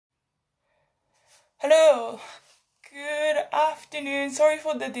Hello, good afternoon. Sorry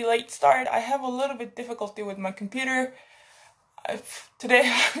for the delayed start. I have a little bit difficulty with my computer.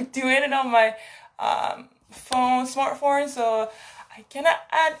 Today I'm doing it on my smartphone, so I cannot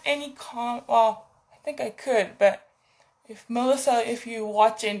add any well, I think I could, but if Melissa, if you're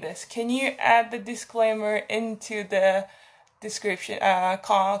watching this, can you add the disclaimer into the description,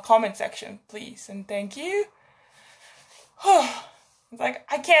 comment section, please, and thank you. It's like,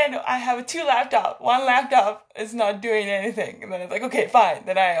 I can't, I have two laptops. One laptop is not doing anything. And then it's like, okay, fine.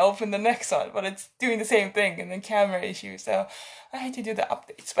 Then I open the next one, but it's doing the same thing, and then camera issue. So I had to do the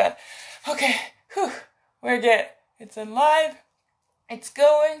updates, but okay, we're good. It's in live. It's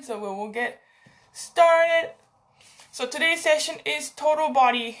going, so we will get started. So today's session is total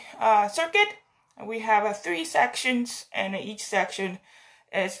body circuit. And we have 3 sections, and each section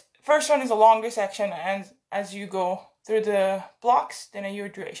is, first one is a longer section, and as you go through the blocks, then at your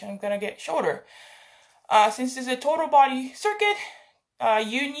duration, I'm gonna get shorter. Since it's a total body circuit,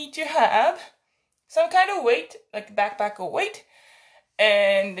 you need to have some kind of weight, like a backpack or weight,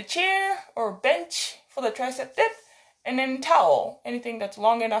 and the chair or bench for the tricep dip, and then towel, anything that's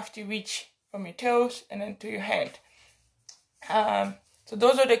long enough to reach from your toes and then to your hand. So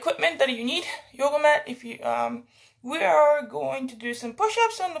those are the equipment that you need. Yoga mat, if you, we are going to do some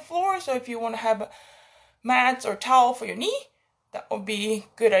push-ups on the floor, so if you want to have mats or towel for your knee, that would be a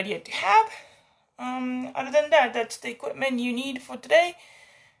good idea to have. Other than that, that's the equipment you need for today,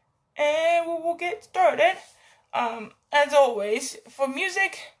 and we will get started. As always, for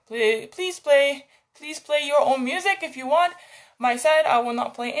music, please play your own music if you want. My side, I will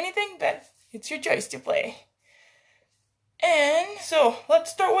not play anything, but it's your choice to play. And so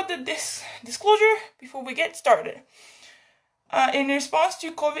let's start with the disclosure before we get started. In response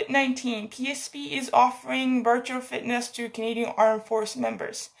to COVID-19, PSP is offering virtual fitness to Canadian Armed Force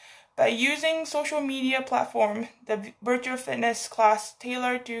members. By using social media platform, the virtual fitness class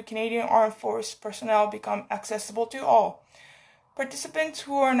tailored to Canadian Armed Force personnel become accessible to all. Participants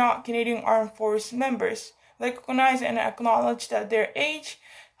who are not Canadian Armed Force members recognize and acknowledge that their age,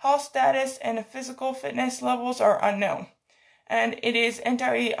 health status, and physical fitness levels are unknown, and it is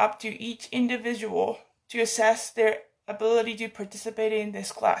entirely up to each individual to assess their ability to participate in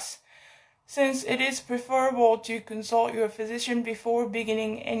this class. Since it is preferable to consult your physician before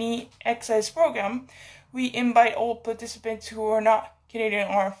beginning any exercise program, we invite all participants who are not Canadian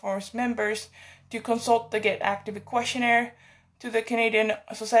Armed Force members to consult the Get Active questionnaire to the Canadian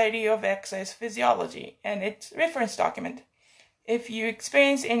Society of Exercise Physiology and its reference document. If you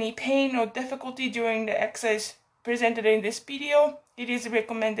experience any pain or difficulty during the exercise presented in this video, it is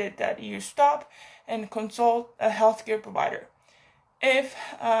recommended that you stop and consult a healthcare provider. If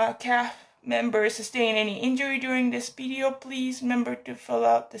CAF members sustain any injury during this video, please remember to fill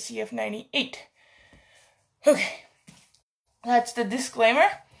out the CF98. Okay, that's the disclaimer.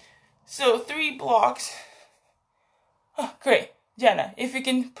 So 3 blocks. Oh, great. Jenna, if you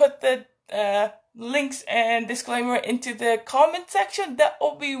can put the links and disclaimer into the comment section, that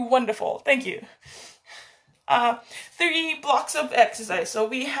will be wonderful. Thank you. 3 blocks of exercise. So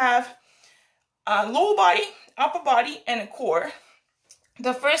we have lower body, upper body, and a core.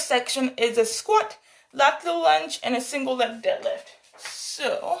 The first section is a squat, lateral lunge, and a single leg deadlift.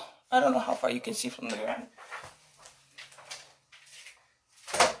 So, I don't know how far you can see from the ground.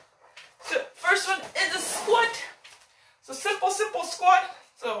 So, first one is a squat. So, simple squat.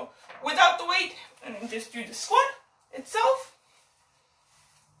 So, without the weight, and then just do the squat itself.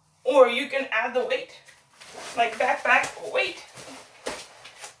 Or you can add the weight, like backpack or weight,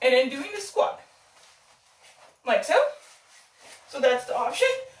 and then doing the squat. Like so. So that's the option.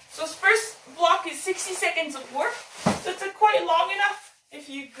 So first block is 60 seconds of work. So it's quite long enough if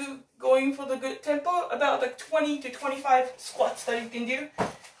you going for the good tempo, about like 20 to 25 squats that you can do.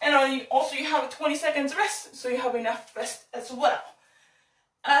 And also you have 20 seconds rest, so you have enough rest as well.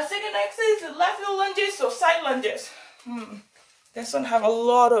 Second exercise is lateral lunges, so side lunges. This one have a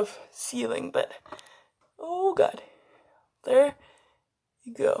lot of ceiling, but oh god. There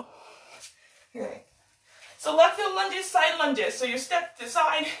you go. Okay. So lateral lunges, side lunges. So you step to the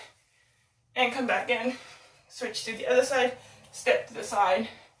side and come back in. Switch to the other side, step to the side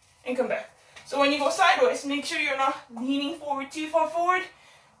and come back. So when you go sideways, make sure you're not leaning forward too far forward.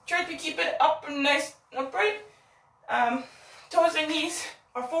 Try to keep it up and nice and upright. Toes and knees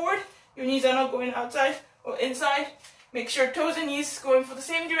are forward. Your knees are not going outside or inside. Make sure toes and knees going for the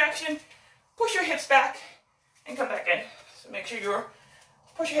same direction. Push your hips back and come back in. So make sure you're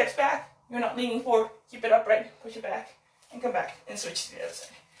push your hips back. You're not leaning forward, keep it upright, push it back, and come back, and switch to the other side.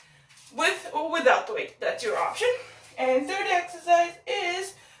 With or without the weight, that's your option. And third exercise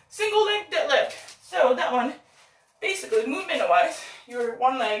is single leg deadlift. So So that one, basically movement-wise, your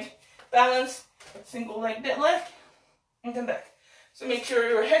one leg balance, single leg deadlift, and come back. So make sure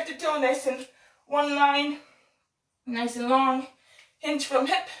your head to toe nice and one line, nice and long. Hinge from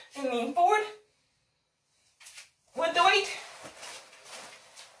hip and lean forward. With the weight,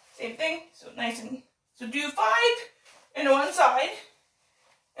 same thing. So nice and so do 5 in one side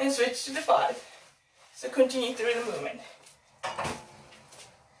and switch to the 5. So continue through the movement.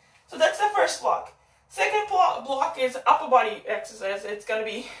 So that's the first block. Second block is upper body exercise. It's gonna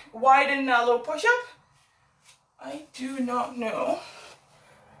be wide and narrow push-up. I do not know.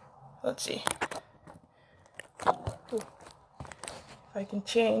 Let's see. Ooh. If I can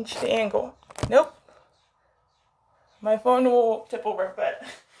change the angle. Nope. My phone will tip over, but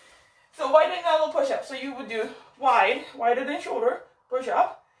so wide and narrow push-up. So you would do wide, wider than shoulder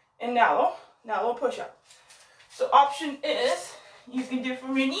push-up, and narrow, narrow push-up. So option is you can do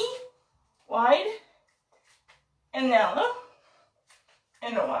from your knee, wide, and narrow,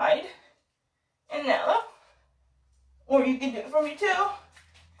 and wide, and narrow. Or you can do it from your toe,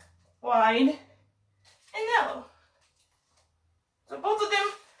 wide, and narrow. So both of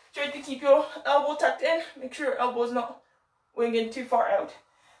them, try to keep your elbow tucked in. Make sure your elbow is not winging too far out.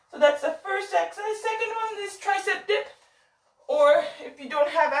 So that's the first exercise. Second one is tricep dip. Or if you don't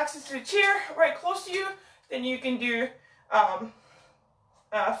have access to a chair right close to you, then you can do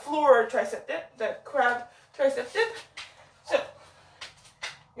floor tricep dip, the crab tricep dip. So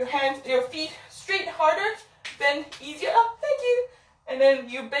your hands, your feet straight harder, bend easier up, thank you. And then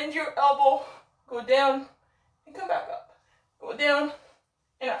you bend your elbow, go down, and come back up. Go down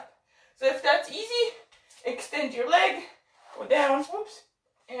and up. So if that's easy, extend your leg, go down, whoops,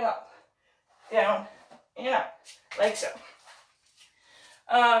 and up. Down and up, like so.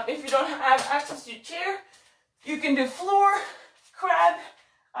 If you don't have access to your chair, you can do floor, crab,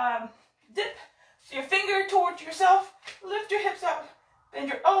 dip. So your finger towards yourself, lift your hips up, bend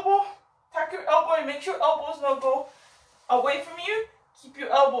your elbow, tuck your elbow, and make sure elbows don't go away from you. Keep your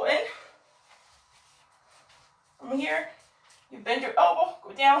elbow in. From here, you bend your elbow,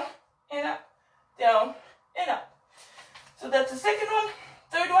 go down and up, down and up. So that's the second one.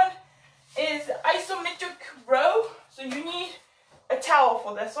 Third one is isometric row. So you need a towel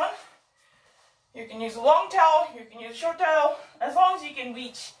for this one. You can use a long towel, you can use a short towel, as long as you can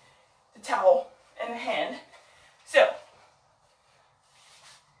reach the towel in the hand. So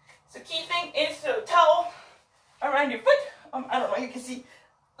key thing is the towel around your foot. I don't know, you can see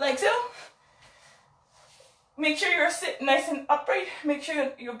like so. Make sure you're sitting nice and upright. Make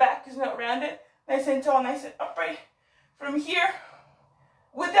sure your back is not rounded. Nice and tall, nice and upright. From here,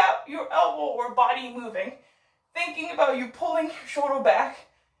 without your elbow or body moving, thinking about you pulling your shoulder back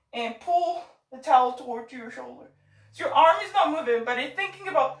and pull the towel towards your shoulder. So your arm is not moving, but it's thinking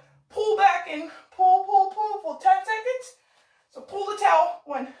about pull back and pull, pull, pull for 10 seconds. So pull the towel,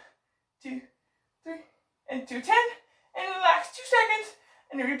 1, 2, 3, and 2, 10, and relax 2 seconds,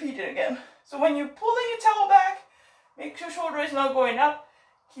 and then repeat it again. So when you're pulling your towel back, make sure your shoulder is not going up.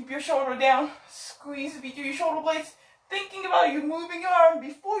 Keep your shoulder down, squeeze between your shoulder blades, thinking about you moving your arm.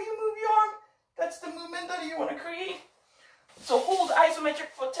 Before you move your arm, that's the movement that you want to create. So hold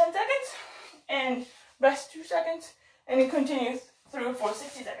isometric for 10 seconds, and rest 2 seconds, and then continue through for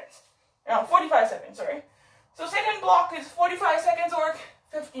 60 seconds. 45 seconds, sorry. So second block is 45 seconds work,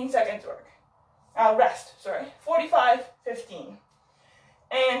 15 seconds work. Rest, sorry. 45, 15.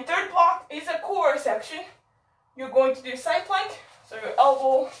 And third block is a core section. You're going to do side plank. So your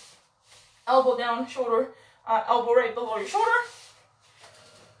elbow down, shoulder, elbow right below your shoulder.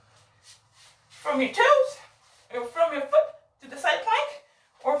 From your toes, or from your foot to the side plank,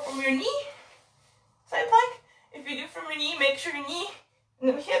 or from your knee, side plank. If you do from your knee, make sure your knee and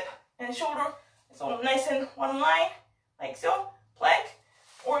the hip and shoulder is all nice in one line, like so, plank.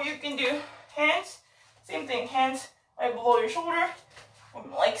 Or you can do hands, same thing, hands right below your shoulder,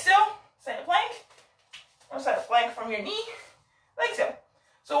 like so, side plank, or side plank from your knee, like so.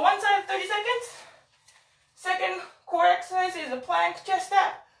 So one side 30 seconds. Second core exercise is a plank chest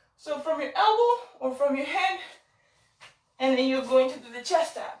tap. So from your elbow or from your hand, and then you're going to do the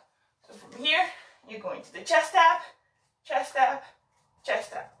chest tap. So from here, you're going to the chest tap, chest tap,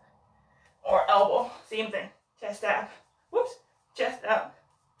 chest tap. Or elbow, same thing, chest tap, whoops, chest tap,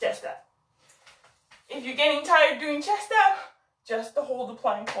 chest tap. If you're getting tired doing chest tap, just to hold the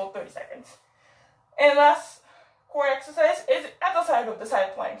plank for 30 seconds. And last core exercise is at the side of the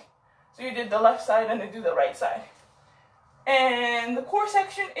side plank. So you did the left side and then do the right side. And the core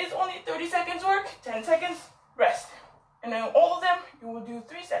section is only 30 seconds work, 10 seconds rest. And then all of them, you will do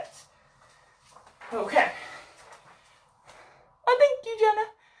 3 sets. Okay. Oh, thank you, Jenna.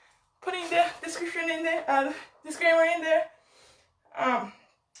 Putting the description in there, disclaimer in there.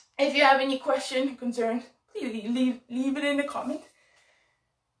 If you have any question, concern, please leave it in the comment,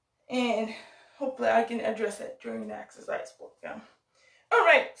 and hopefully I can address it during the exercise program. All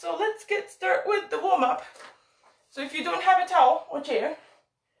right, so let's get started with the warm up. So if you don't have a towel or chair,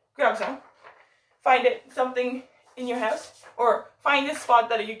 grab some. Find something in your house, or find a spot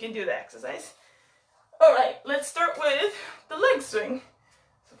that you can do the exercise. All right, let's start with the leg swing.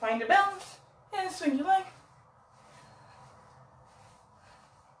 So find the balance and swing your leg.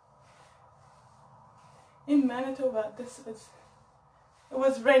 In Manitoba, it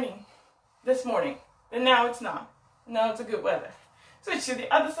was raining this morning, and now it's not. Now it's a good weather. Switch to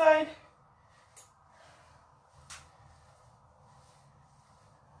the other side.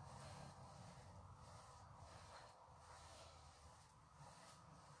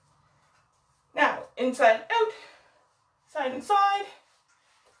 Now, inside out, side and side.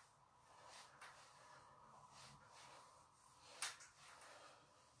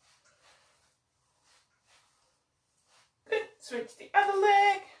 Good. Switch the other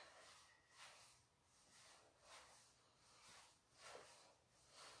leg.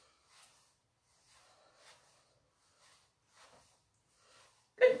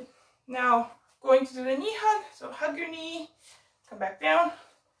 Good. Now, going to do the knee hug. So hug your knee, come back down,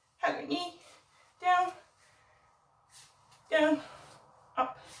 hug your knee, down, down,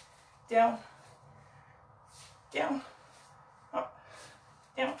 up, down, down, up,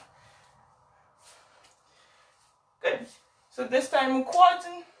 down. Good. So this time with quads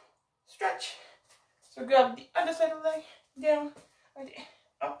and stretch. So grab the other side of the leg, down,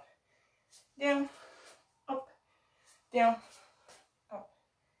 up, down, up, down, up,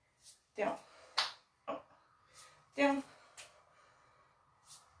 down, up, down.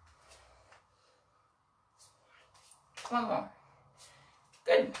 One more.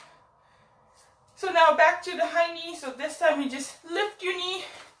 Good. So now back to the high knee. So this time you just lift your knee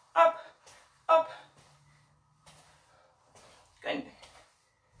up, up. Good.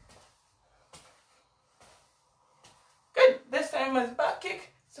 Good. This time is back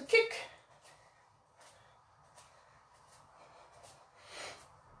kick. So kick.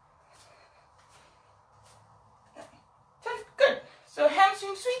 Good. So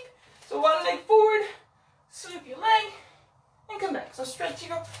hamstring sweep. So one leg forward, sweep your leg, and come back. So stretch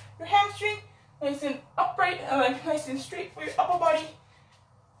your hamstring, nice and upright, nice and straight for your upper body.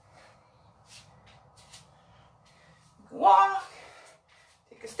 Walk,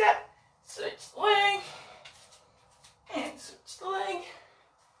 take a step, switch the leg, and switch the leg.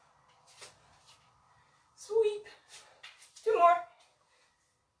 Sweep. Two more.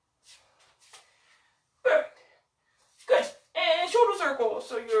 Perfect. Good. And shoulder circle.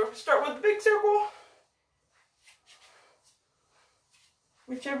 So you start with the big circle,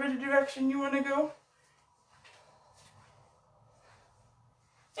 whichever direction you want to go,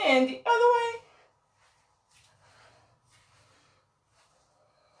 and the other way.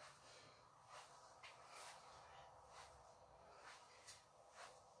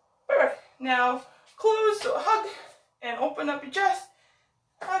 Perfect. Now close, so hug and open up your chest.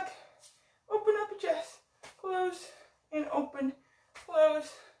 Hug, open up your chest. Close and open,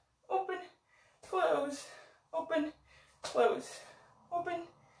 close, open, close, open, close, open.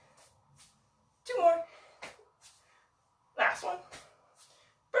 Two more. Last one.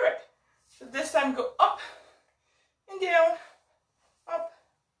 Perfect. So this time go up and down, up,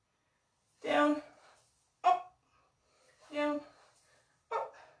 down, up, down,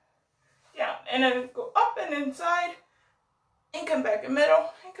 up, down. And then go up and inside, and come back in middle,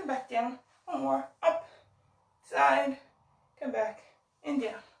 and come back down. One more. Up, side, come back, and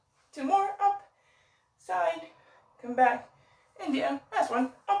down. Two more. Up, side, come back, and down. Last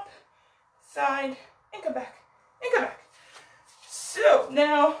one. Up, side, and come back, and come back. So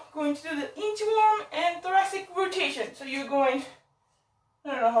now going to do the inchworm and thoracic rotation. So you're going,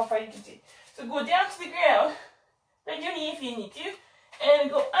 I don't know how far you can see. So go down to the ground, bend your knee if you need to, and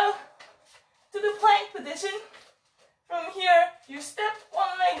go out to the plank position. From here, you step one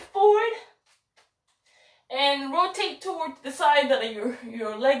leg forward and rotate toward the side that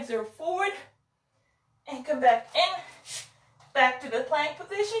your legs are forward, and come back in, back to the plank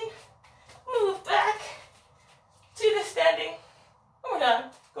position, move back to the standing. We're done.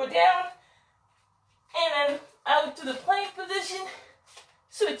 Go down and then out to the plank position,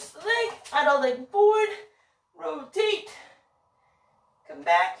 switch the leg, other leg forward, rotate, come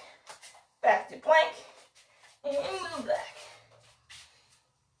back, back to plank, and move back.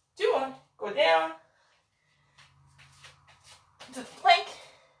 Two more. Go down to the plank,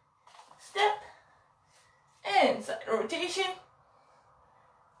 step, and side rotation,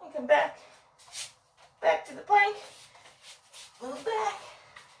 and come back, back to the plank, move back,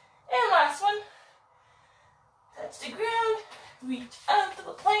 and last one, touch the ground, reach up to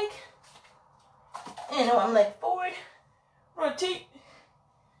the plank, and one leg forward, rotate,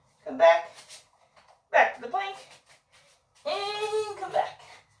 come back, back to the plank, and come back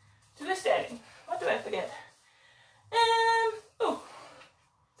to the standing. What did I forget? Oh,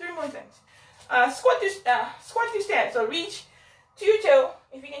 3 more things. Squat to stand. So reach to your toe.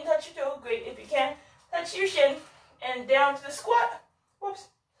 If you can touch your toe, great. If you can, touch your shin and down to the squat. Whoops.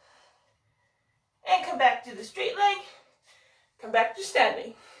 And come back to the straight leg. Come back to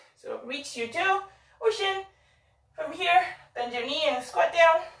standing. So reach your toe or shin. From here, bend your knee and squat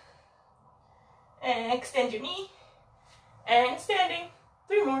down. And extend your knee. And standing.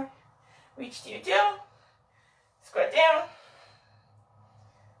 3 more. Reach to your toe. Squat down.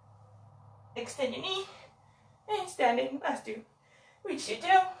 Extend your knee. And standing. Last 2. Reach your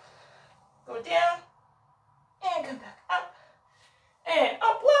toe. Go down. And come back up. And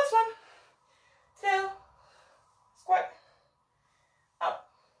up. Last one. Toe. Squat. Up.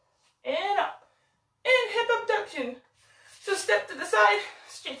 And up. And hip abduction. So step to the side.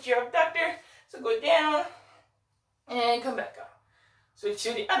 Stretch your abductor. So go down. And come back up. Switch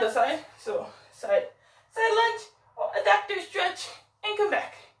to the other side. So side lunge or adductor stretch and come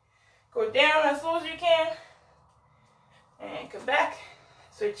back. Go down as low as you can and come back.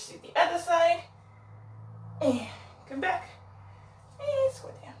 Switch to the other side and come back and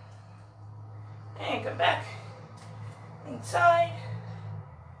squat down and come back. Inside,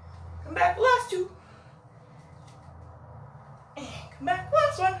 come back. Last 2 and come back.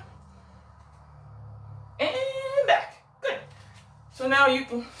 Last one and back. Good. So now you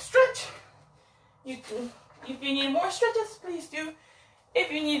can stretch. If you need more stretches, please do.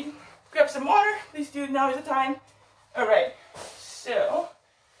 If you need grab some water, please do. Now is the time. All right. So,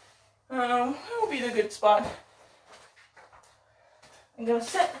 what will be the good spot? I'm gonna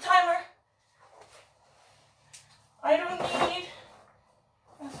set the timer. I don't need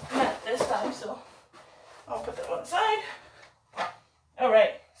a mat this time, so I'll put that one side. All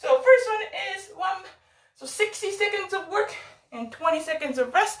right. So first one is 60 seconds of work and 20 seconds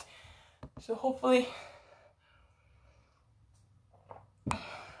of rest. So hopefully,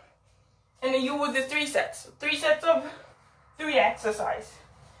 and then you will do 3 sets. 3 sets of 3 exercise.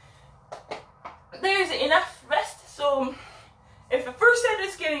 There's enough rest. So if the first set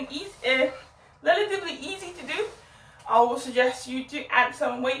is getting relatively easy to do, I will suggest you to add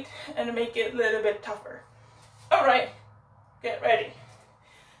some weight and make it a little bit tougher. All right, get ready.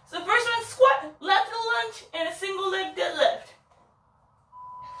 So the first one, squat, lateral lunge, and a single leg deadlift.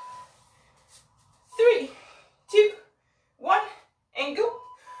 3, 2, 1, and go.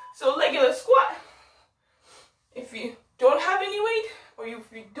 So regular squat. If you don't have any weight, or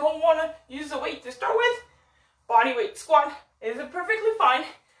if you don't want to use the weight to start with, body weight squat is perfectly fine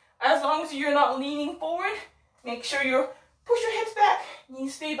as long as you're not leaning forward. Make sure you push your hips back,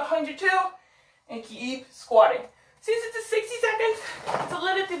 knees stay behind your toe, and keep squatting. Since it's a 60 seconds, it's a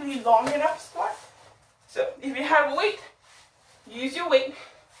relatively long enough squat. So if you have a weight, use your weight.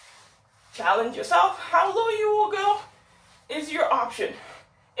 Challenge yourself. How low you will go is your option.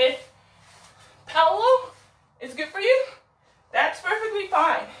 If how low is good for you, that's perfectly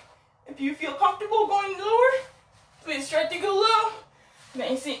fine. If you feel comfortable going lower, please try to go low.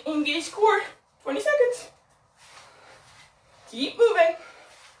 Nice and engage core. 20 seconds. Keep moving.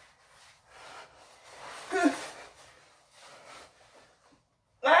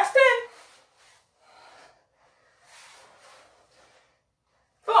 Last 10.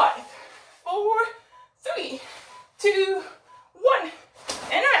 5, 4, 3, 2, 1,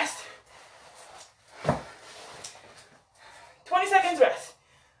 and rest. 20 seconds rest.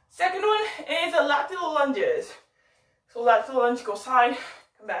 Second one is a lateral lunges. So lateral lunge, go side,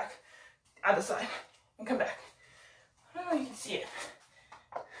 come back, other side, and come back. I don't know if you can see it.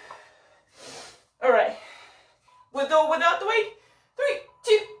 All right. Without the weight, 3,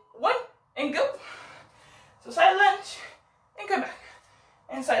 2, 1, and go. So side lunge, and come back.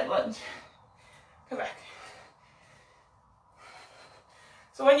 And side lunge, come back.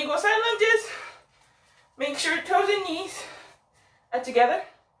 So when you go side lunges, make sure toes and knees are together.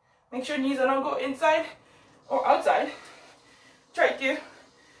 Make sure knees don't go inside or outside. Try to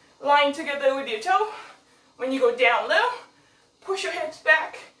line together with your toe. When you go down low, push your hips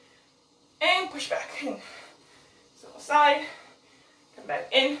back and push back in. So side, come back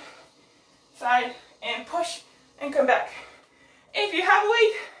in, side, and push, and come back. If you have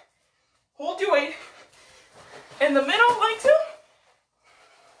weight, hold your weight in the middle like so.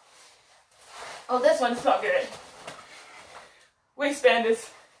 Oh, this one's not good. Waistband is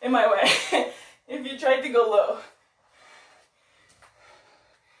in my way if you try to go low.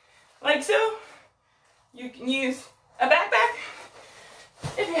 Like so. You can use a backpack.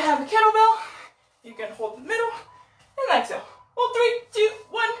 If you have a kettlebell, you can hold the middle, and like so. Hold 3, 2,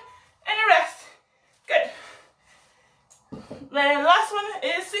 1, and a rest. Good. Then last one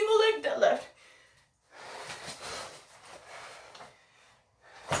is single leg deadlift.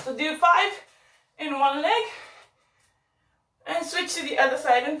 So do 5 in one leg, and switch to the other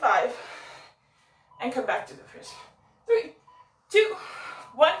side in 5, and come back to the first. 3, 2,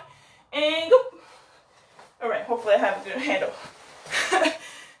 1, and go. All right, hopefully I have a good handle.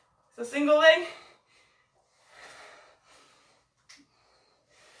 So single leg.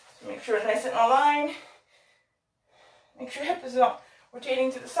 So make sure it's nice and aligned. Make sure hip is not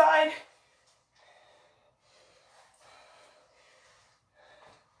rotating to the side.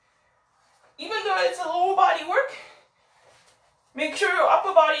 Even though it's a lower body work, make sure your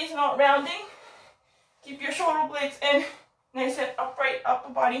upper body is not rounding. Keep your shoulder blades in, nice and upright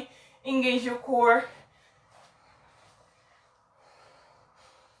upper body. Engage your core.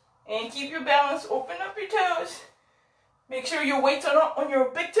 And keep your balance, open up your toes. Make sure your weights are not on your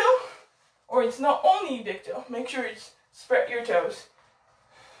big toe, or it's not only your big toe. Make sure it's spread your toes.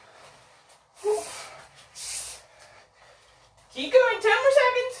 Keep going, 10 more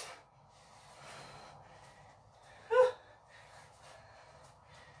seconds.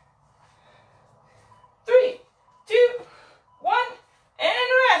 3, 2, 1,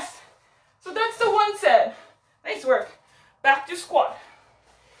 and rest. So that's the one set. Nice work. Back to squat.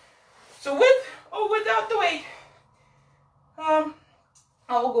 So with or without the weight, I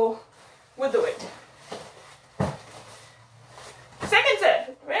will go with the weight. Second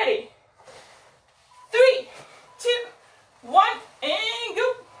set, ready? 3, 2, 1, and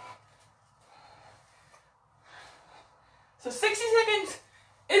go. So 60 seconds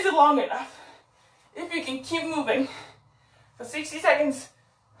isn't long enough. If you can keep moving for 60 seconds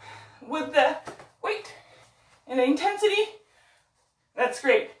with the weight and the intensity, that's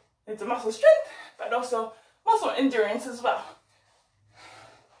great. It's a muscle strength, but also muscle endurance as well.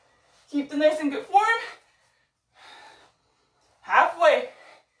 Keep the nice and good form. Halfway.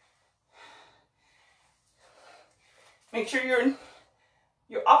 Make sure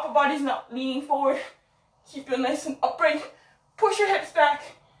your upper body's not leaning forward. Keep it nice and upright. Push your hips back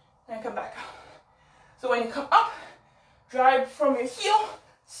and come back up. So when you come up, drive from your heel,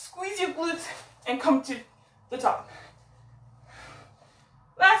 squeeze your glutes, and come to the top.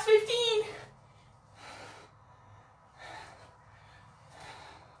 Last 15.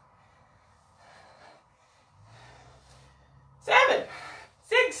 7,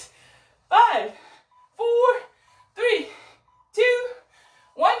 6, 5, 4, 3, 2,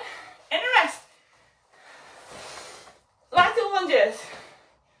 1, and a rest. Lateral lunges.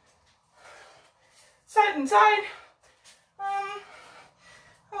 Side and side.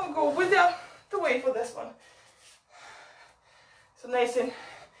 I'll go without the weight for this one. So nice and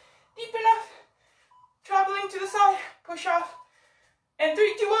deep enough. Traveling to the side, push off. And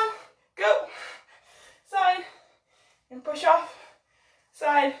 3, 2, 1, go. Side, and push off.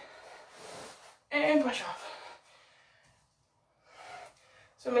 Side, and push off.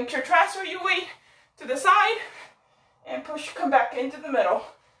 So make sure transfer your weight to the side, and push, come back into the middle.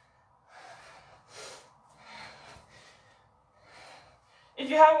 If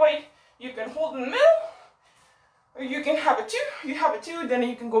you have weight, you can hold in the middle, or you can have a 2. You have a 2, then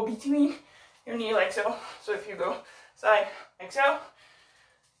you can go between your knee like so. So if you go side like so,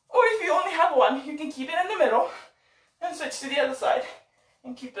 or if you only have 1, you can keep it in the middle and switch to the other side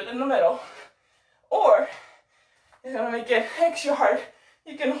and keep it in the middle. Or if you want to make it extra hard,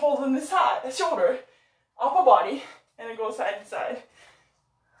 you can hold in the side, the shoulder, upper body, and then go side to side.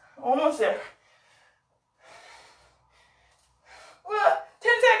 Almost there. Well,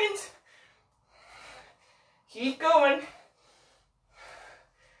 10 seconds. Keep going.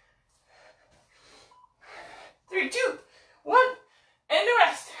 3, 2, 1, and the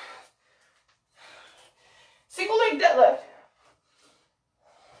rest. Single leg deadlift.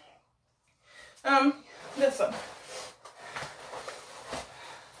 This one.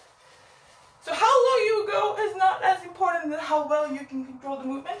 So how low you go is not as important as how well you can control the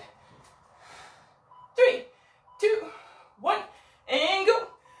movement. 3, 2, 1, and go.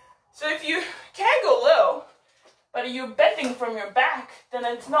 So if you can go low, but you're bending from your back, then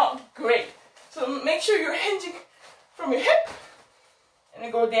it's not great. So make sure you're hinging from your hip, and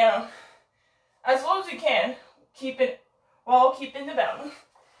then go down as low as you can. Keep it while keeping the balance,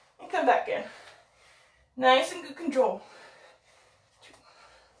 and come back in. Nice and good control. 2,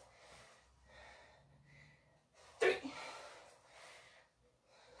 3,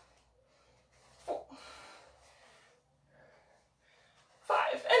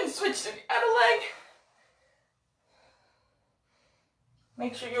 switch to the other leg.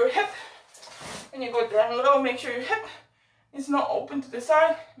 Make sure your hip, when you go down low, make sure your hip is not open to the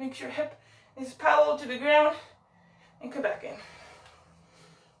side. Make sure your hip is parallel to the ground and come back in.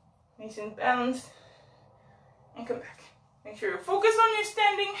 Nice and balanced and come back. Make sure you focus on your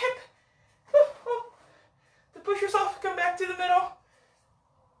standing hip. To push yourself, come back to the middle.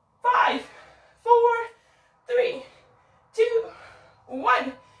 5, 4, 3, 2,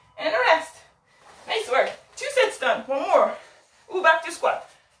 1, and a rest. Nice work. 2 sets done. One more. Ooh, back to squat.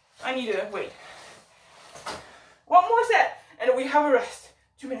 I need to wait. One more set, and then we have a rest.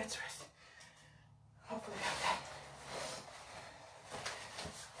 2 minutes rest. Hopefully we have that.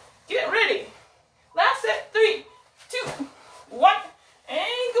 Get ready. Last set. 3, 2, 1,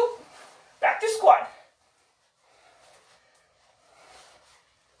 and go. Back to squat.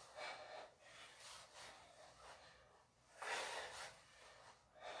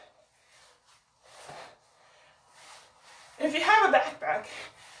 If you have a backpack,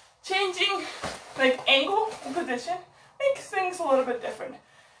 changing like angle and position makes things a little bit different.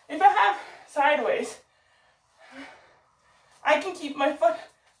 If I have sideways, I can keep my foot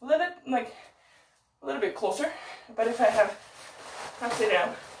a little bit closer. But if I have upside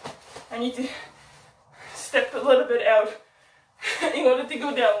down, I need to step a little bit out in order to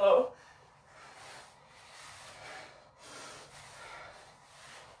go down low.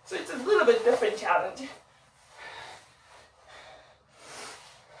 So it's a little bit different challenge.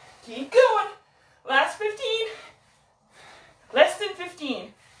 Keep going. Last 15. Less than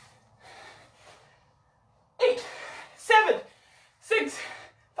 15. 8, 7, 6,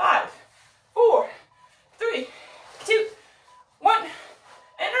 5, 4, 3, 2, 1, and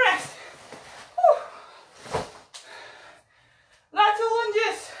a rest. Whew. Lots of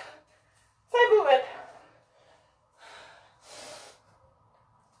lunges. Side movement.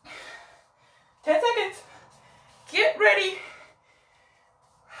 10 seconds. Get ready.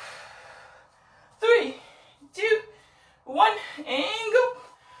 3, 2, 1, and go.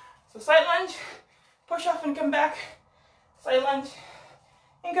 So side lunge, push off and come back. Side lunge,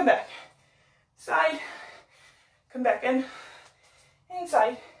 and come back. Side, come back in.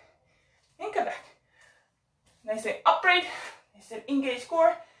 Inside, and come back. Nice and upright. Nice and engaged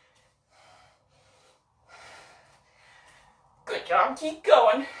core. Good job. Keep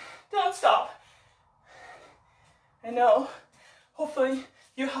going. Don't stop. I know. Hopefully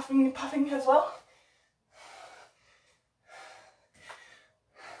you're huffing and puffing as well.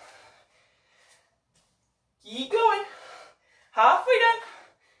 Keep going. Halfway done.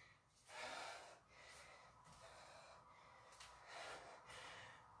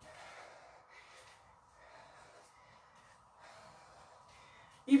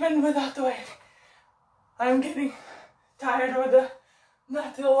 Even without the weight, I'm getting tired with the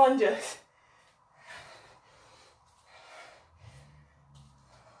lateral lunges.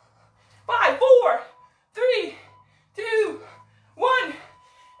 Five, 4, 3, 2, 1, and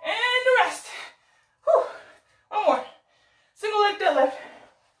rest. Whew. One more. Single leg deadlift.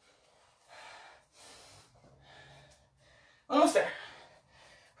 Almost there.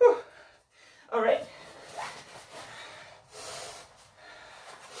 Whew. All right.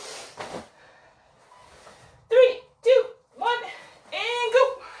 Three, two, one, and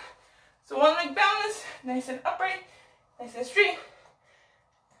go. So one leg balance, nice and upright, nice and straight,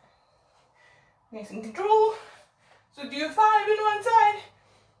 nice and control. So do 5 in one side,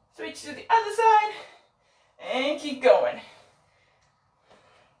 switch to the other side, and keep going.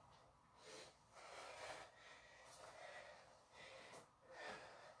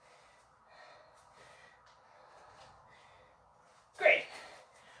 Great.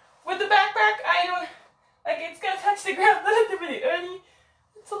 With the backpack, I don't, it's gonna touch the ground relatively early.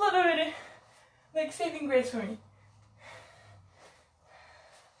 It's a little bit like saving grace for me.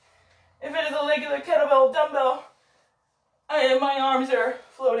 If it is a regular kettlebell dumbbell, my arms are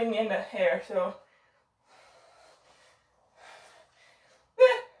floating in the air, so.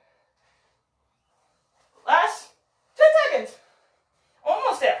 Last 10 seconds.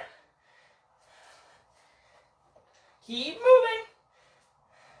 Almost there. Keep moving.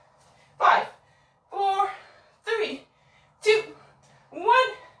 5, 4, 3, 2, 1,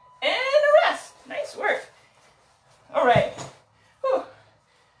 and rest. Nice work. All right. Whew.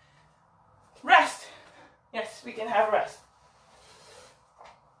 Rest. Yes, we can have rest.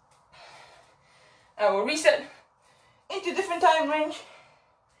 I will reset into different time range.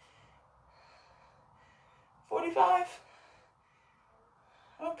 45.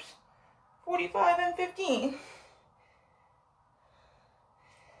 Oops. 45 and 15.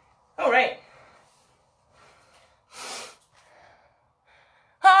 All right.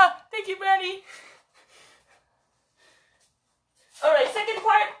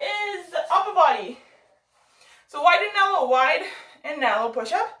 elbow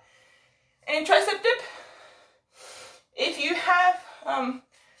push-up. And tricep dip. If you have,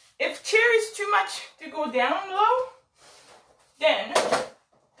 if chair is too much to go down low, then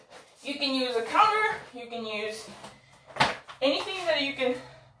you can use a counter, you can use anything that you can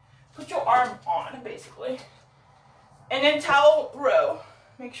put your arm on, basically. And then towel row.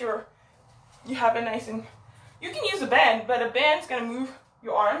 Make sure you have it nice and, you can use a band, but a band's gonna move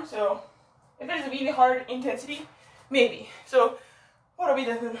your arm, so if it's a really hard intensity, maybe. So what'll be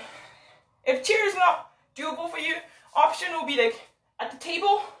the, if chair is not doable for you, option will be like at the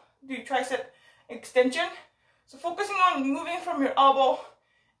table, do tricep extension. So focusing on moving from your elbow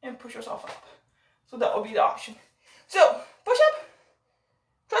and push yourself up. So that will be the option. So push up,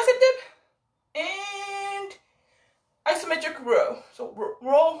 tricep dip, and isometric row. So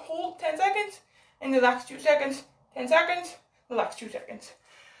roll, hold 10 seconds, and relax 2 seconds, 10 seconds, relax 2 seconds.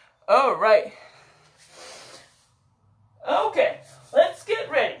 All right. Okay, let's get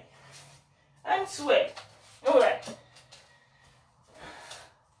ready and sway. All right.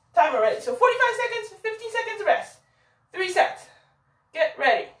 Timer ready. So 45 seconds, 15 seconds rest. 3 sets. Get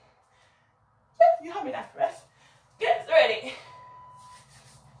ready. Yeah, you have enough rest. Get ready.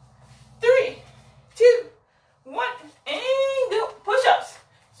 3, 2, 1, and go. Push-ups.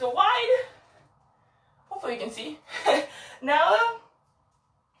 So wide. Hopefully you can see. Now,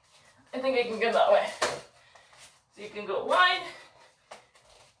 I think I can go that way. So you can go wide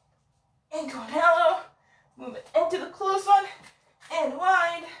and go narrow. Move it into the close one and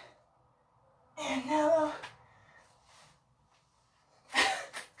wide and narrow.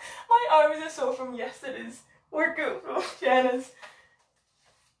 My arms are sore from yesterday's workout from Jana's.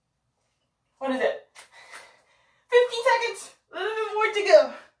 What is it? 15 seconds. A little bit more to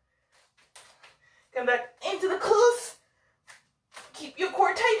go. Come back into the close. Keep your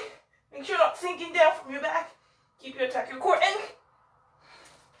core tight. Make sure you're not sinking down from your back. Keep your tuck your core in.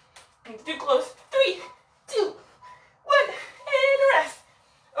 It's too close. 3, 2, 1, and rest.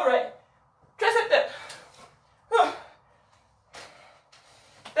 All right. Tricep dip.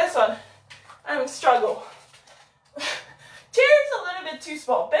 This one, I'm struggle. Chair is a little bit too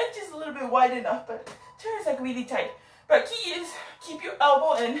small. Bench is a little bit wide enough, but chair is like really tight. But key is keep your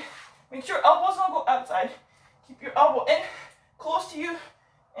elbow in. Make sure elbows don't go outside. Keep your elbow in, close to you,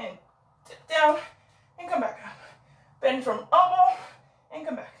 and tip down, and come back up. Bend from elbow, and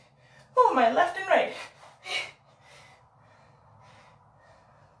come back. Oh, my left and right.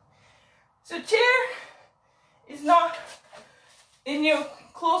 So chair is not in your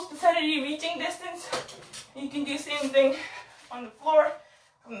close vicinity reaching distance. You can do the same thing on the floor,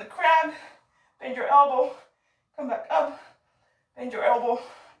 from the crab. Bend your elbow, come back up, bend your elbow,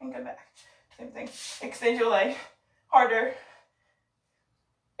 and come back. Same thing. Extend your leg harder.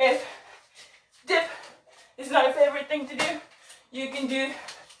 If dip is not a favorite thing to do, you can do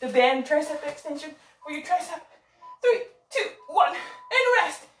the band tricep extension for your tricep. 3, 2, 1, and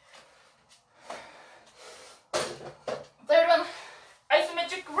rest. Third one,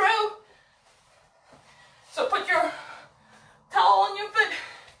 isometric row. So put your towel on your foot.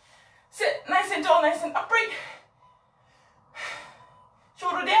 Sit nice and tall, nice and upright.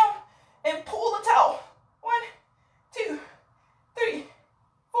 Shoulder down and pull the towel. 1, 2, 3,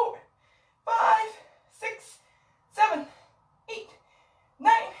 4, 5, 6, 7, 8,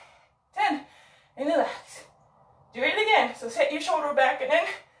 9, 10, and relax. Do it again. So set your shoulder back and then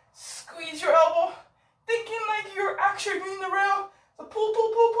squeeze your elbow, thinking like you're actually doing the row. So pull,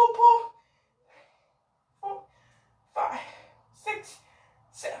 pull, pull, pull, pull. 4, 5, 6,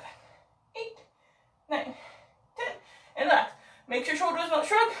 7, 8, 9, 10, and relax. Make sure your shoulders not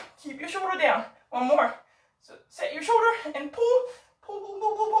shrug. Keep your shoulder down. One more. So set your shoulder and pull, pull, pull,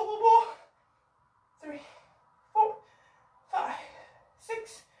 pull, pull, pull, pull, pull. 3, 4, 5,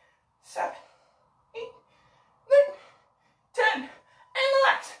 6, 7, 8, 9, 10, and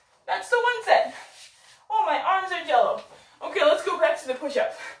relax. That's the one set. Oh, my arms are jello. Okay, let's go back to the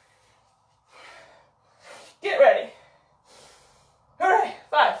push-ups. Get ready. All right,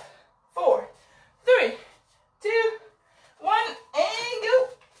 5, 4, 3, 2, 1, and go.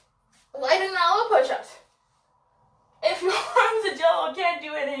 Light and hollow push-ups. If your arms are jello, can't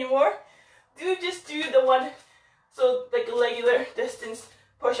do it anymore, just do the one, so like a regular distance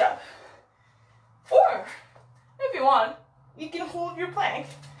push-up. Or, if you want, you can hold your plank.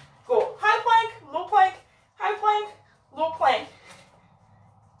 Go high plank, low plank, high plank, low plank.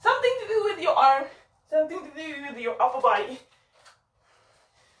 Something to do with your arm, something to do with your upper body.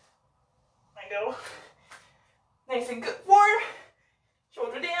 I go. Nice and good. Warm.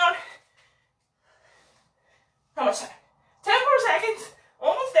 Shoulder down. How much time? 10 more seconds.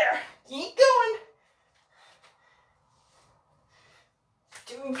 Almost there. Keep going.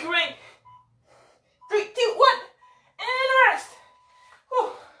 Doing great. 3, 2, 1, and rest.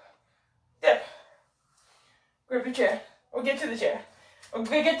 Whew. Dip. Grab your chair, or get to the chair, or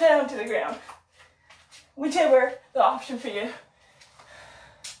get down to the ground. Whichever the option for you.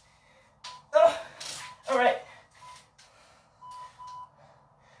 All right.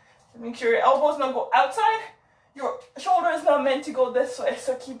 So make sure your elbows not go outside. Your shoulder is not meant to go this way,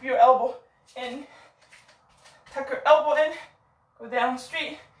 so keep your elbow in. Tuck your elbow in, go down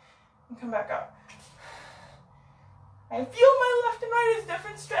straight, and come back up. I feel my left and right is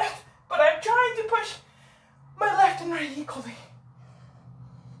different strength, but I'm trying to push my left and right equally.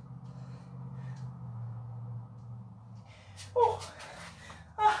 Oh,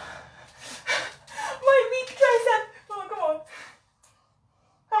 my weak tricep. Oh, come on.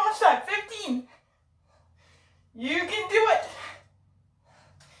 How much time? 15. You can do it.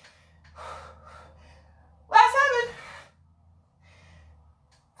 Last 7.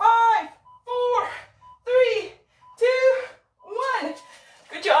 5, 4, 3, 2, 1.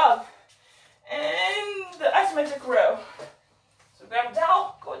 Good job. And the isometric row. So grab a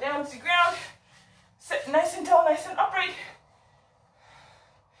towel, go down to the ground, sit nice and tall, nice and upright.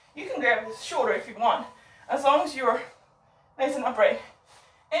 You can grab his shoulder if you want, as long as you're nice and upright.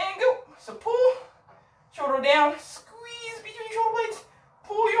 And go. So pull, shoulder down, squeeze between your shoulder blades,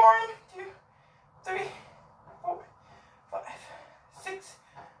 pull your arm. 2, 3, 4, 5, 6,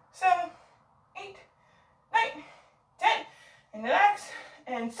 7, 8, 9, 10. And relax,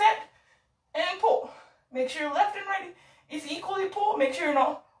 and set, and pull. Make sure your left and right is equally pulled. Make sure you're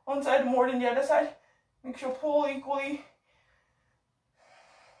not one side more than the other side. Make sure pull equally.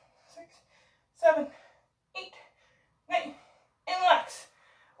 6, 7, 8, 9, and relax.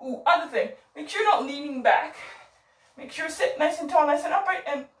 Ooh, other thing, make sure you're not leaning back. Make sure you sit nice and tall, nice and upright,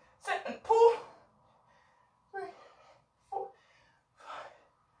 and sit and pull. 3, 4, 5,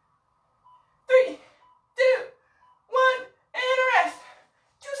 3, 2, 1, and rest.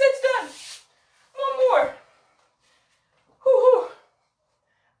 2 sets done. 1 more. Whoo-hoo.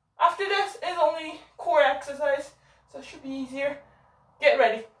 After this is only core exercise, so it should be easier. Get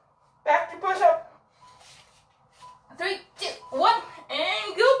ready. Back to push up. 3, 2, 1,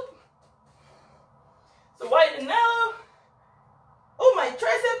 and go. So wide and narrow. Oh, my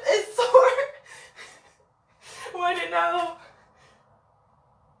tricep is sore. Wide and narrow.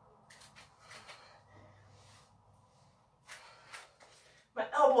 My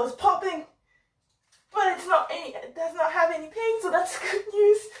elbow is popping, but it does not have any pain, so that's good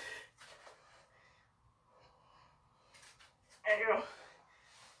news. There you go.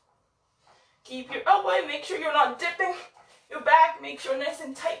 Keep your elbow in, make sure you're not dipping your back, make sure nice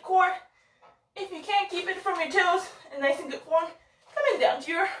and tight core. If you can't keep it from your toes in nice and good form, coming down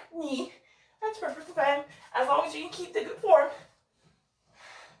to your knee. That's perfectly fine, as long as you can keep the good form.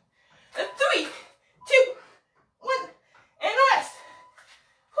 And 3, 2, 1, and rest.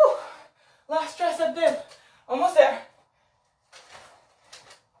 Whew. Last tricep dip. Almost there.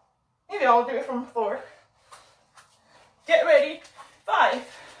 Maybe I'll do it from the floor. Get ready. 5,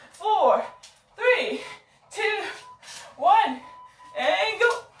 4, 3, 2, 1, and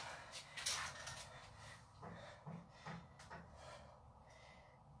go.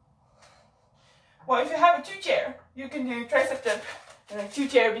 Well, if you have a 2-chair, you can do tricep dip and then 2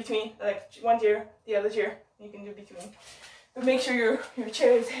 chair between, like 1 chair, the other chair, you can do between. But make sure your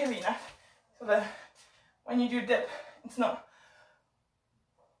chair is heavy enough so that when you do dip, it's not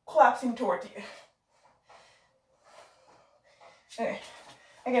collapsing toward you. Okay,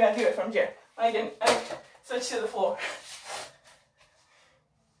 I cannot do it from chair. I switch to the floor.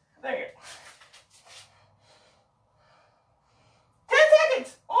 There you go. 10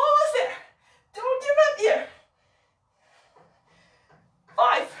 seconds, almost there. Don't give up here.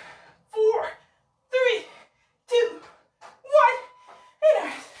 5, 4, 3, 2, 1, and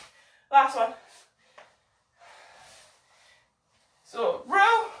rest. Last one. So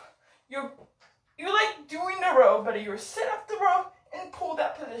row, you like doing the row, but you set up the row and pull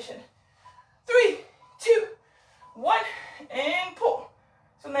that position. 3, 2, 1, and pull.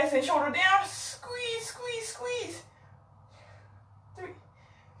 So nice and shoulder down, squeeze, squeeze, squeeze. 3,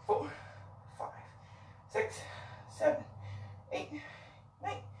 4, 5, 6, 7, 8,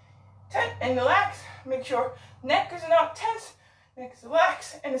 9, 10, and relax. Make sure neck is not tense, neck is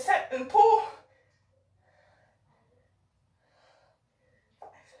relaxed, and set and pull. 5,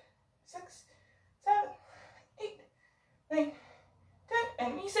 6, 7, 8, 9, 10,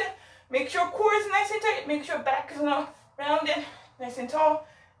 and reset. Make sure core is nice and tight. Make sure back is not rounded, nice and tall,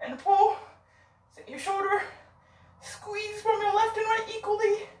 and pull. Set your shoulder. Squeeze from your left and right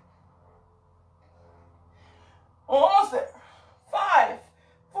equally. Almost there. 5,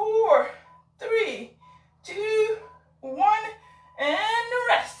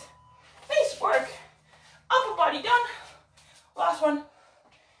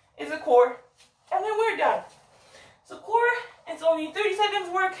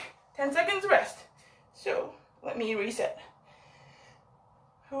 seconds work, 10 seconds rest. So let me reset.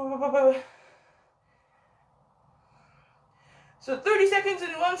 So 30 seconds in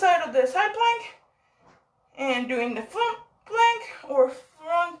one side of the side plank, and doing the front plank or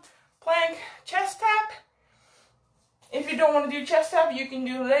front plank chest tap. If you don't want to do chest tap, you can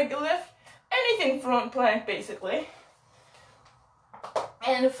do leg lift, anything front plank basically.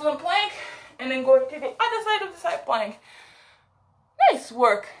 And the front plank, and then go to the other side of the side plank. Nice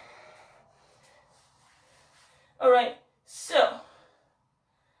work. Alright, so,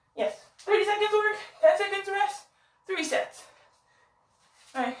 yes, 30 seconds work, 10 seconds rest, 3 sets.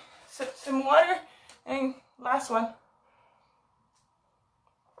 Alright, sip some water, and last one.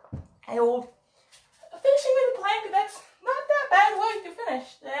 I will finishing with the plank. That's not that bad way to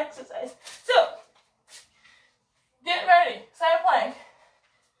finish the exercise. So, get ready, side plank.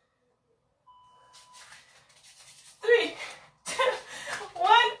 3, 2,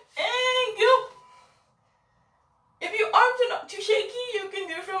 1, and go. If your arms are not too shaky, you can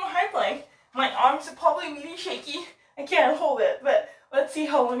do it from a high plank. My arms are probably really shaky. I can't hold it, but let's see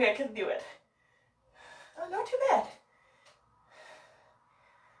how long I can do it. Oh, not too bad.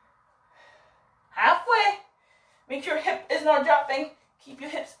 Halfway. Make sure your hip is not dropping. Keep your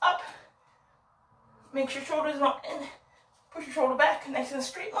hips up. Make sure your shoulder is not in. Push your shoulder back, nice and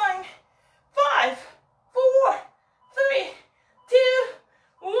straight line. 5, 4, 3, 2,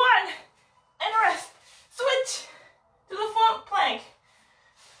 1, and rest. Switch to the front plank.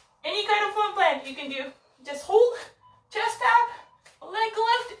 Any kind of front plank you can do. Just hold, chest tap, leg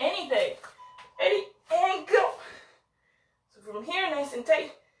lift, anything. Ready, and go. So from here, nice and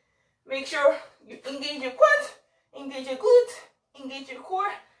tight. Make sure you engage your quads, engage your glutes, engage your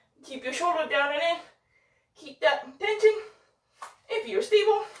core. Keep your shoulder down and in. Keep that tension. If you're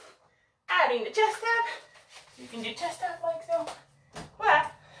stable, adding the chest tap. You can do chest tap like so.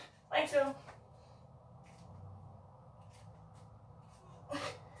 Flat, like so.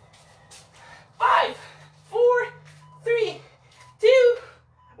 5, 4, 3, 2,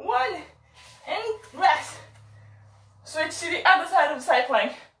 1, and rest. Switch to the other side of the side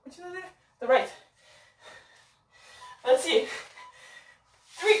plank. Which is the right. Let's see.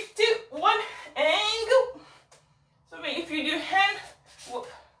 3, 2, 1, and go. So if you do hand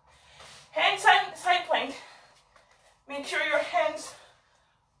side plank, make sure your hands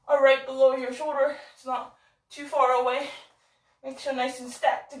are right below your shoulder. It's not too far away. Make sure nice and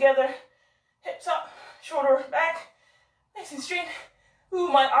stacked together. Hips up, shoulder back, nice and straight. Ooh,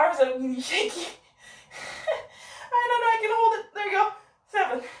 my arms are really shaky. I don't know, I can hold it. There you go.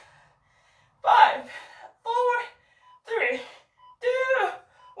 7, 5, 4, 3, 2,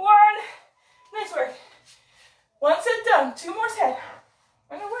 1. Nice work. One set done. 2 more sets.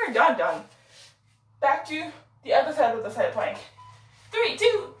 And we're done. Back to the other side of the side plank. 3,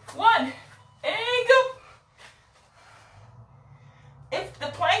 2, 1, and go. If the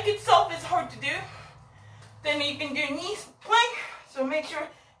plank itself is hard to do, then you can do knee plank. So make sure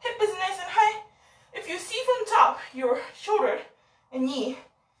hip is nice and high. If you see from top your shoulder and knee,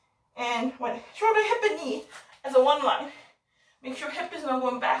 and shoulder, hip, and knee as a one line. Make sure hip is not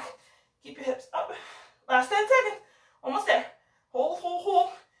going back. Keep your hips up. Last 10 seconds. Almost there.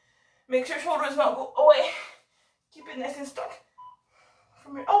 Hold. Make sure shoulder is not go away. Keep it nice and stuck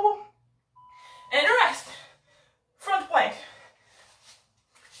from your elbow. And rest. Front plank.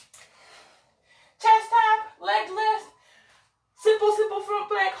 Chest tap, leg lift. Simple front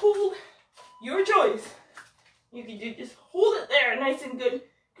plank. Hold. Your choice. You can do just hold it there, nice and good.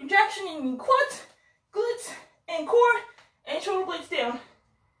 Contraction in quads, glutes, and core, and shoulder blades down.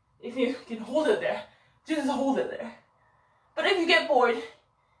 If you can hold it there, just hold it there. But if you get bored,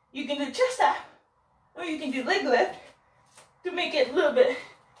 you can do chest tap, or you can do leg lift to make it a little bit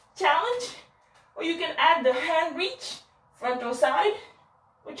challenge, or you can add the hand reach, front or side,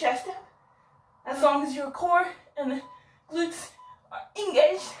 with chest tap, as long as your core and the glutes are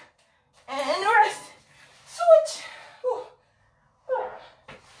engaged. And rest. Switch.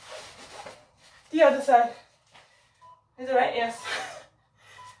 The other side. Is it right? Yes.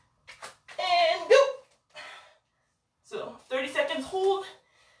 And go. So 30 seconds hold.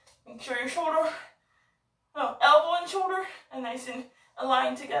 Make sure your elbow and shoulder are nice and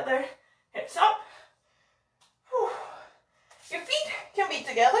aligned together. Hips up. Whew. Your feet can be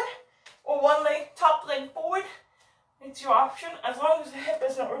together, or one leg, top leg forward. It's your option, as long as the hip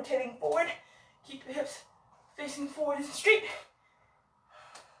is not rotating forward. Keep your hips facing forward and straight.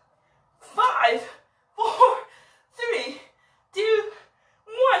 5, 4, 3, 2,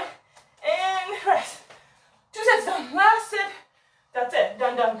 1, and rest. 2 sets done. Last set. That's it.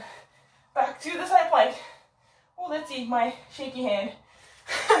 Done. Back to the side plank. Oh, let's see my shaky hand.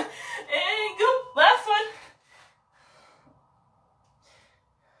 And go. Last one.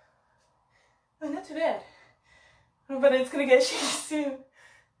 Oh, not too bad. But it's gonna get shaky soon.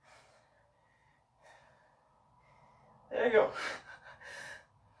 There you go.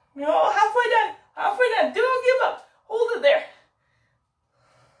 No, halfway done. Halfway done. Don't give up. Hold it there.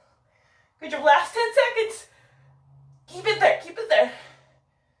 Good job. Last 10 seconds. Keep it there. Keep it there.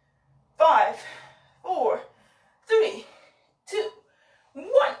 5, 4, 3, 2, 1.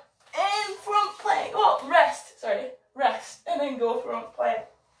 And front plank. Oh, rest. Sorry. Rest. And then go front plank.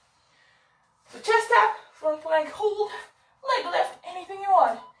 So chest tap, front plank, hold, leg lift, anything you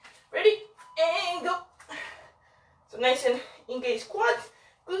want. Ready? And go. So nice and engage quads,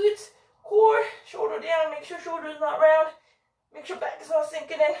 glutes, core, shoulder down. Make sure shoulder is not round. Make sure back is not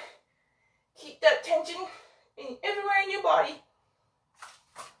sinking in. Keep that tension everywhere in your body.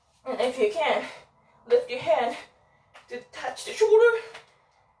 And if you can, lift your hand to touch the shoulder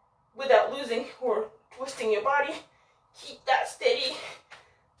without losing or twisting your body. Keep that steady,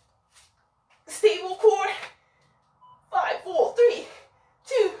 stable core. 5, 4, 3,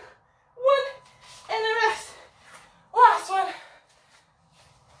 2, 1, and the rest. Last one.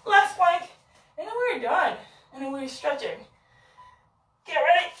 Last plank. And then we're done. And then we're stretching. Get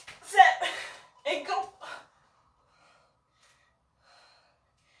ready, set, and go.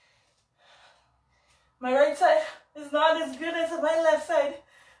 My right side is not as good as my left side.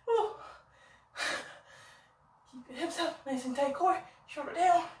 Woo. Keep your hips up, nice and tight core, shoulder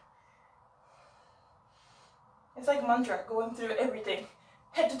down. It's like a mantra, going through everything.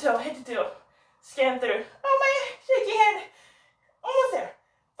 Head to toe, scan through. Oh my, shaky hand. Almost there.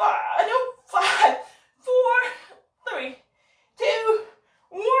 5, 4, 3, 2,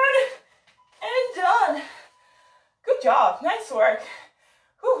 1, and done. Good job, nice work.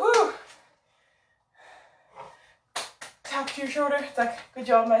 Woo-hoo. Tap to your shoulder. It's like, good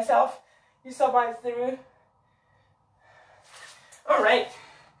job, myself. You survived through. All right.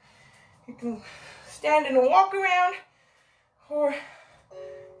 You can stand and walk around, or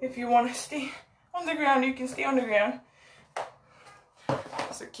if you want to stay on the ground, you can stay on the ground.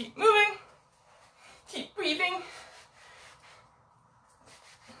 So keep moving, keep breathing.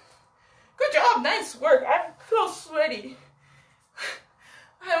 Good job, nice work. I feel sweaty.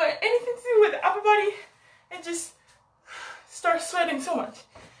 I don't want anything to do with the upper body and just start sweating so much.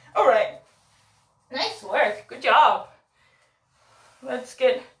 All right, nice work, good job. Let's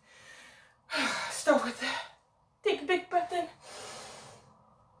get start with that. Take a big breath in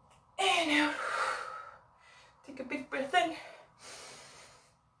and out. Take a big breath in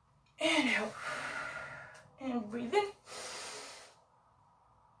and out. And breathe in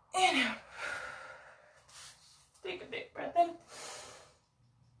and out. Take a big breath in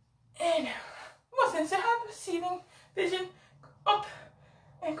and out. More sense to have seating vision. Up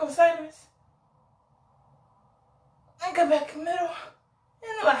and go sideways. And go back middle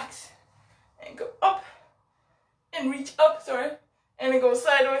and relax. And go up and reach up, sorry, and then go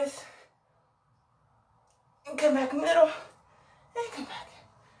sideways and come back middle and come back.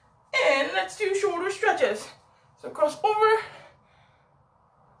 And let's do shoulder stretches. So cross over.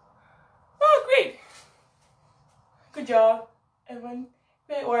 Oh, great. Good job, everyone.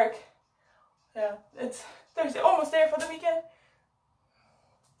 Great work. Yeah, it's Thursday, almost there for the weekend.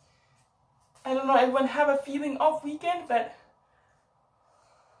 I don't know, everyone have a feeling of weekend, but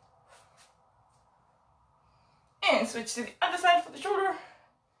and switch to the other side for the shoulder.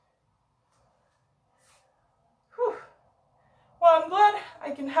 Whew. Well, I'm glad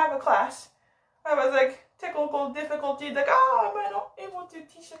I can have a class. I was like, technical difficulty, like, oh, I'm not able to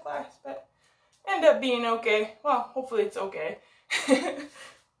teach the class, but end up being okay. Well, hopefully it's okay.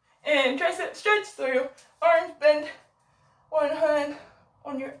 And tricep stretch, so your arms bend, one hand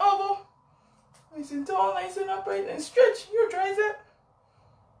on your elbow, nice and tall, nice and upright, and stretch your tricep.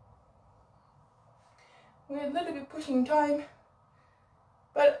 We're a little bit pushing time,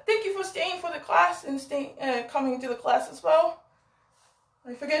 but thank you for staying for the class and coming to the class as well.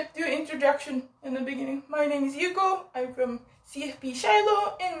 I forget to do introduction in the beginning. My name is Yuko. I'm from CFP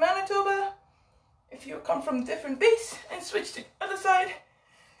Shiloh in Manitoba. If you come from different base and switch to the other side,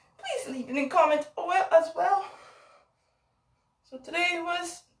 please leave it in comment as well. So today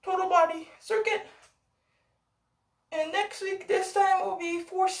was total body circuit, and next week this time will be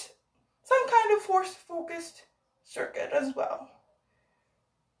some kind of force focused circuit as well.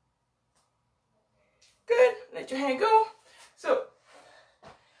 Good, let your hand go. So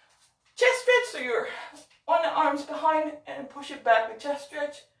chest stretch, so you're on the arms behind and push it back, the chest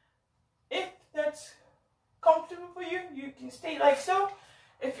stretch. If that's comfortable for you, you can stay like so.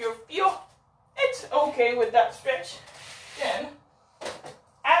 If you feel it's okay with that stretch, then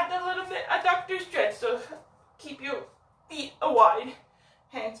wide.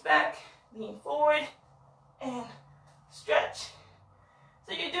 Hands back, lean forward, and stretch.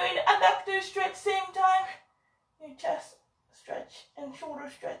 So you're doing the adductor stretch same time. Your chest stretch and shoulder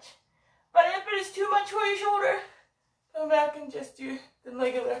stretch. But if it is too much for your shoulder, come back and just do the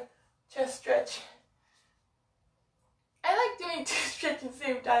regular chest stretch. I like doing two stretches at the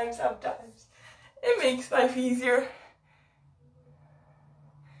same time sometimes. It makes life easier.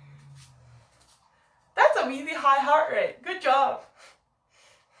 That's a really high heart rate. Good job.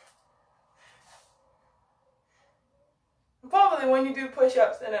 Probably when you do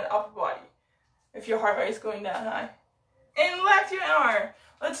push-ups and an upper body, if your heart rate is going that high. And relax your arm.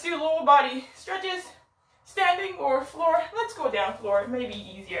 Let's do lower body stretches, standing or floor. Let's go down floor, maybe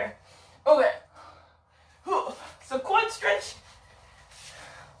easier. Okay. So quad stretch,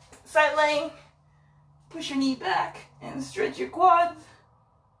 side laying, push your knee back and stretch your quads.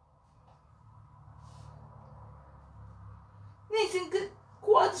 Nice and good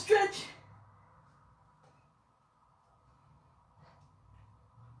quad stretch.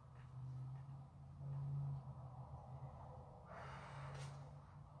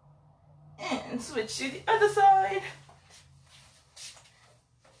 And switch to the other side.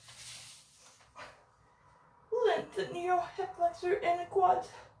 Lengthen your hip flexor and the quads.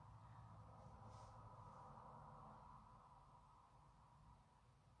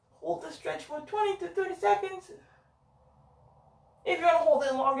 Hold the stretch for 20 to 30 seconds. If you want to hold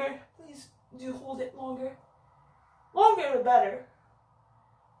it longer, please do hold it longer. Longer the better.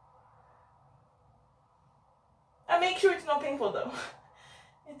 And make sure it's not painful though.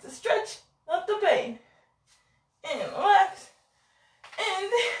 It's a stretch, not the pain. And relax.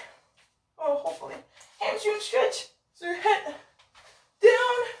 And, hopefully, hamstring stretch. So your head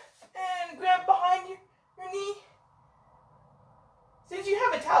down and grab behind your knee. Since you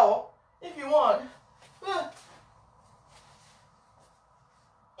have a towel, if you want.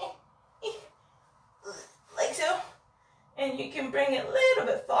 Like so. And you can bring it a little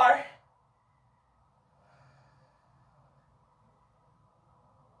bit far.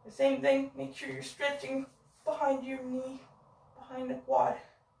 The same thing, make sure you're stretching behind your knee, behind the quad.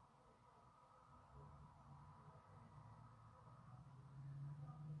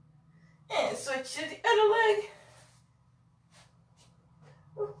 And switch to the other leg.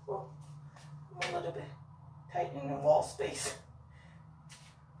 A little bit tighten the wall space.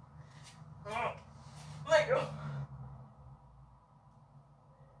 Let go.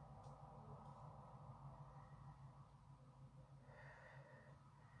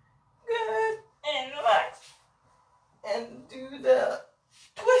 Good. And relax. And do the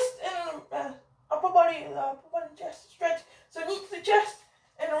twist and upper body chest stretch. So knee to the chest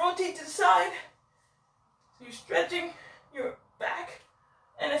and rotate to the side. So you're stretching your back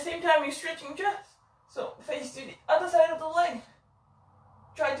and at the same time you're stretching chest. So face to the other side of the leg.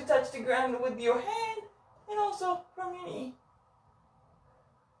 Try to touch the ground with your hand and also from your knee.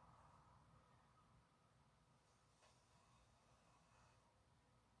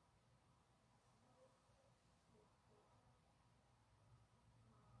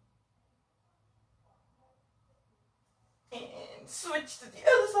 And switch to the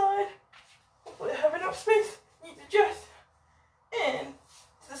other side. Hopefully I have enough space. Need to adjust. And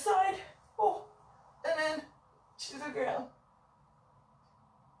to the side. Oh, and then to the ground.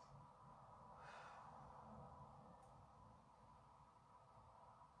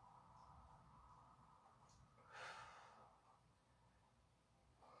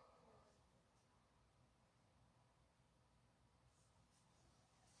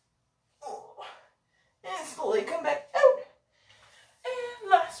 And slowly come back out. And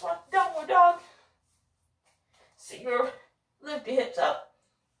last one, downward dog. So you lift your hips up.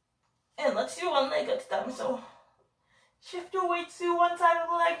 And let's do one leg at a time. So shift your weight to one side of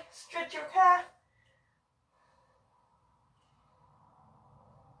the leg. Stretch your calf.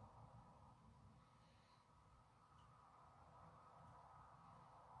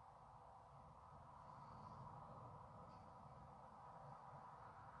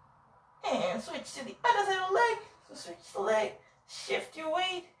 And switch to the other side of the leg. So switch the leg. Shift your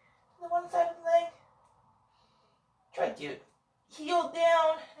weight to the one side of the leg. Try to heel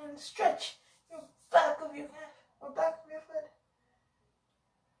down and stretch your back of your calf or back of your foot.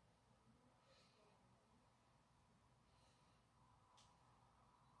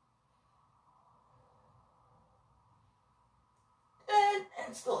 Good.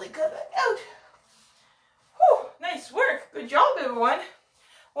 And slowly cut back out. Whew, nice work. Good job, everyone.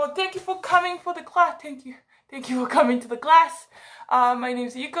 Well, thank you for coming for the class. Thank you. Thank you for coming to the class. My name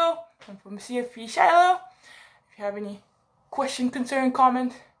is Yuko. I'm from CFP Shiloh. If you have any question, concern,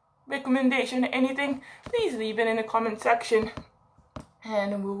 comment, recommendation, anything, please leave it in the comment section.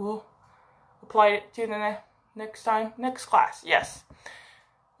 and we will apply it to the next class. Yes.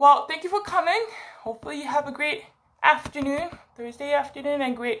 Well, thank you for coming. Hopefully you have a great afternoon, Thursday afternoon,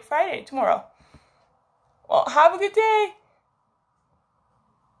 and great Friday tomorrow. Well, have a good day.